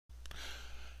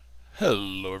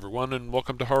Hello everyone and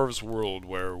welcome to Harv's World,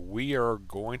 where we are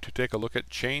going to take a look at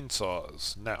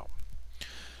chainsaws. Now,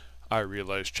 I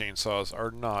realize chainsaws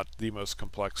are not the most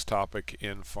complex topic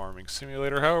in Farming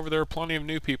Simulator. However, there are plenty of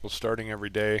new people starting every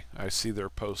day. I see their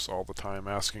posts all the time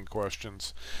asking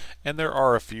questions, and there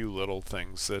are a few little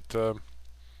things that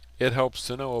it helps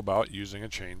to know about using a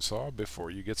chainsaw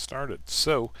before you get started.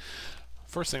 So,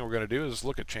 first thing we're going to do is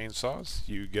look at chainsaws.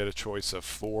 You get a choice of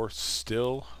 4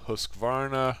 Stihl,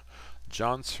 Husqvarna,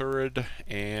 Johnsrud,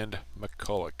 and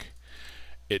McCulloch.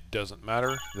 It doesn't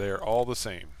matter, they're all the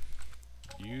same.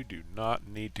 You do not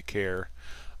need to care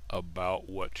about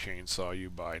what chainsaw you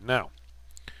buy. Now,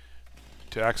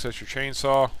 to access your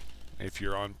chainsaw, if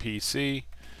you're on PC,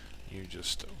 you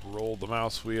just roll the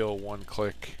mouse wheel, one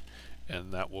click,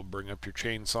 and that will bring up your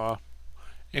chainsaw.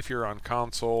 If you're on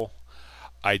console,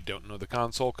 I don't know the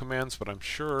console commands, but I'm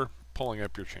sure pulling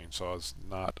up your chainsaw is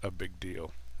not a big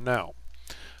deal. Now,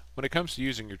 when it comes to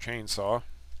using your chainsaw,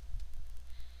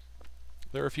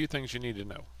 there are a few things you need to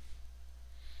know.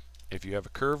 If you have a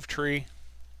curved tree,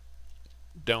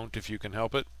 don't if you can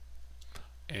help it.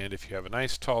 And if you have a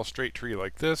nice tall straight tree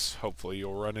like this, hopefully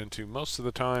you'll run into most of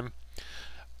the time,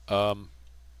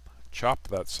 chop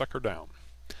that sucker down.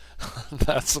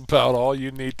 That's about all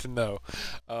you need to know.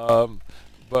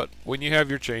 But when you have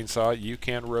your chainsaw, you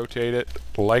can rotate it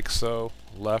like so,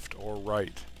 left or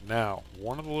right. Now,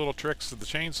 one of the little tricks of the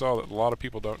chainsaw that a lot of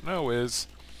people don't know is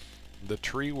the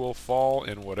tree will fall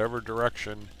in whatever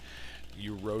direction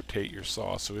you rotate your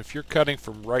saw. So if you're cutting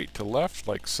from right to left,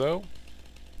 like so,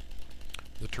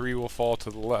 the tree will fall to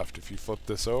the left. If you flip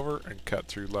this over and cut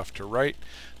through left to right,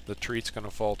 the tree's going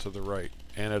to fall to the right.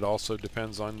 And it also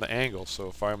depends on the angle. So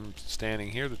if I'm standing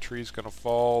here, the tree's going to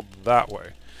fall that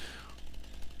way.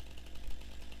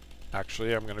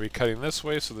 Actually, I'm going to be cutting this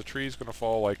way, so the tree's going to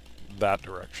fall like that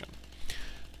direction.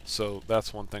 So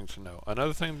that's one thing to know.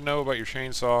 Another thing to know about your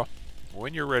chainsaw,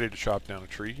 when you're ready to chop down a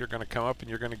tree, you're going to come up and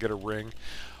you're going to get a ring.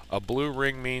 A blue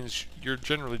ring means you're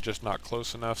generally just not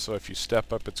close enough, so if you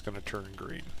step up, it's going to turn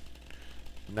green.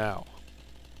 Now,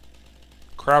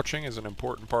 crouching is an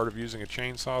important part of using a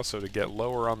chainsaw, so to get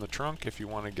lower on the trunk, if you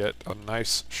want to get a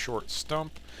nice short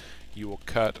stump, you will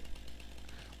cut,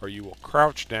 or you will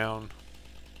crouch down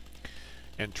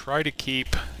and try to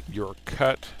keep your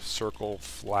cut circle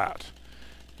flat.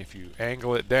 If you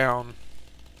angle it down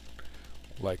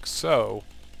like so,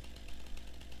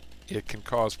 it can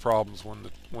cause problems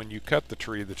when you cut the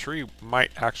tree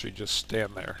might actually just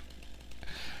stand there.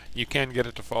 You can get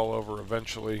it to fall over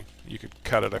eventually. You could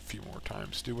cut it a few more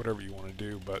times, do whatever you want to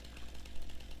do, but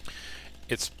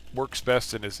it works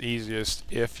best and is easiest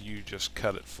if you just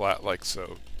cut it flat like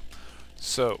so.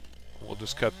 So we'll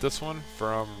just cut this one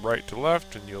from right to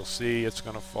left, and you'll see it's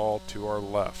going to fall to our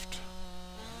left.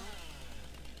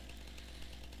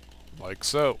 Like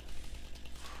so.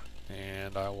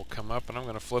 And I will come up and I'm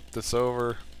going to flip this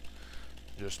over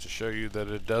just to show you that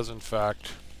it does in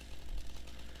fact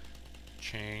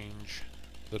change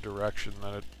the direction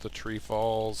that the tree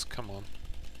falls. Come on.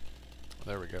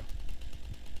 There we go.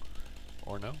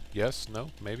 Or no? Yes? No?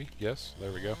 Maybe? Yes?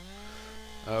 There we go.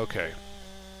 Okay.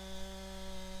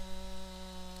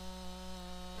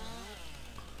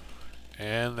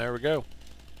 And there we go.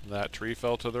 That tree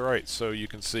fell to the right. So you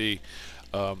can see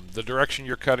the direction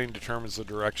you're cutting determines the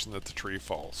direction that the tree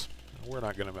falls. We're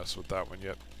not going to mess with that one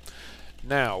yet.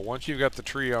 Now, once you've got the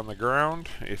tree on the ground,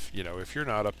 if you're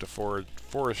not up to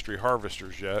forestry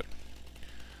harvesters yet,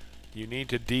 you need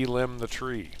to delimb the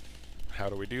tree. How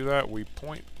do we do that? We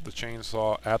point the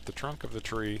chainsaw at the trunk of the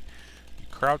tree, you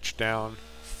crouch down,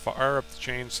 fire up the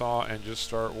chainsaw, and just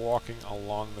start walking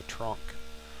along the trunk.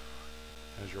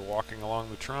 As you're walking along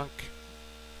the trunk,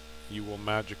 you will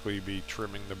magically be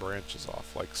trimming the branches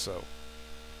off like so.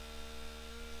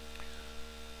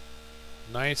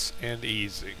 Nice and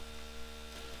easy.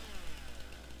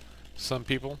 Some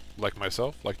people, like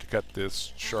myself, like to cut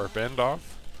this sharp end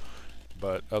off,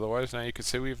 but otherwise now you can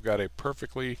see we've got a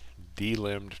perfectly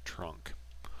delimbed trunk.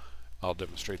 I'll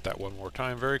demonstrate that one more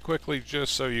time very quickly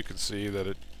just so you can see that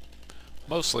it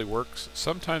mostly works.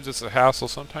 Sometimes it's a hassle,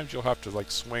 sometimes you'll have to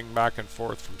like swing back and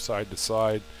forth from side to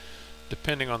side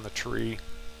depending on the tree,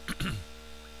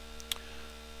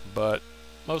 but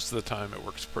most of the time it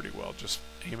works pretty well. Just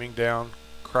aiming down,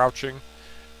 crouching,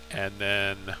 and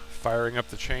then firing up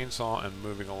the chainsaw and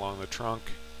moving along the trunk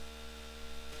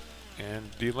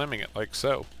and delimbing it like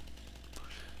so.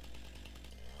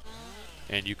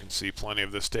 And you can see plenty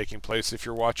of this taking place if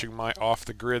you're watching my Off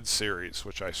the Grid series,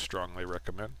 which I strongly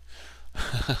recommend.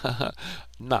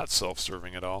 Not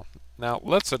self-serving at all. Now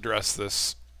let's address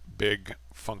this big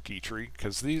funky tree,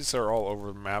 because these are all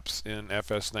over maps in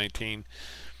FS19.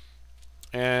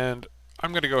 And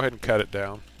I'm going to go ahead and cut it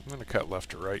down. I'm going to cut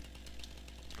left to right.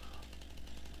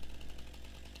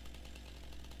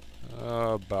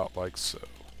 About like so.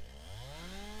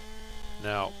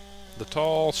 Now, the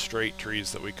tall, straight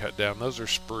trees that we cut down, those are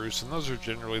spruce, and those are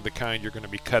generally the kind you're going to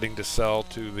be cutting to sell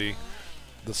to the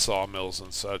sawmills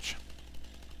and such.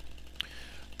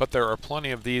 But there are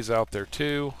plenty of these out there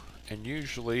too, and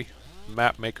usually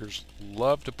map makers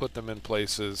love to put them in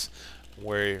places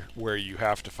where you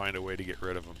have to find a way to get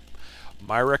rid of them.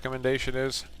 My recommendation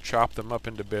is chop them up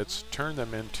into bits, turn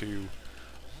them into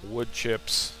wood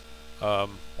chips,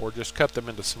 or just cut them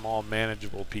into small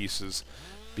manageable pieces,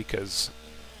 because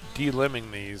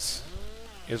delimbing these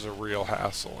is a real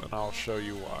hassle, and I'll show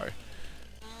you why.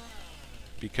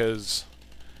 Because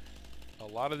a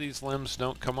lot of these limbs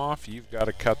don't come off, you've got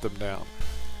to cut them down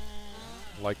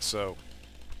like so.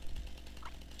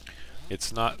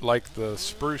 It's not like the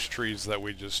spruce trees that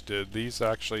we just did. These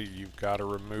actually, you've got to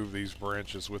remove these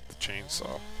branches with the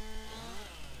chainsaw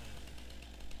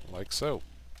like so.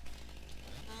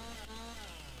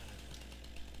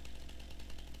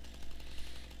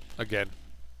 Again,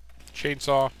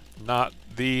 chainsaw, not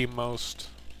the most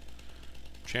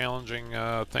challenging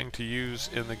thing to use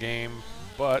in the game,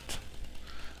 but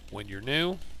when you're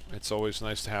new, it's always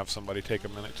nice to have somebody take a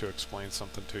minute to explain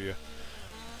something to you.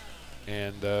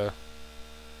 And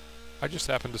I just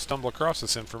happened to stumble across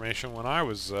this information when I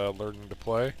was learning to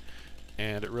play,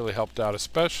 and it really helped out,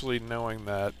 especially knowing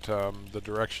that the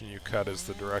direction you cut is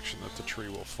the direction that the tree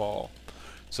will fall.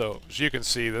 So as you can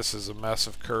see, this is a mess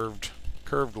of curved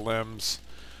limbs.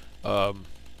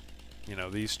 You know,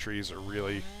 these trees are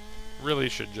really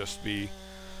should just be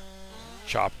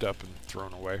chopped up and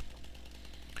thrown away.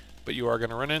 But you are going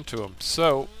to run into them.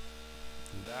 So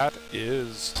that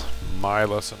is my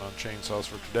lesson on chainsaws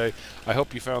for today. I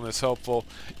hope you found this helpful.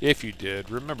 If you did,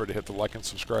 remember to hit the like and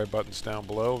subscribe buttons down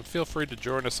below, and feel free to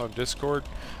join us on Discord.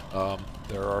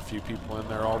 There are a few people in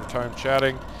there all the time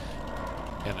chatting.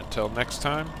 And until next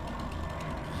time,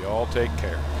 y'all take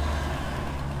care.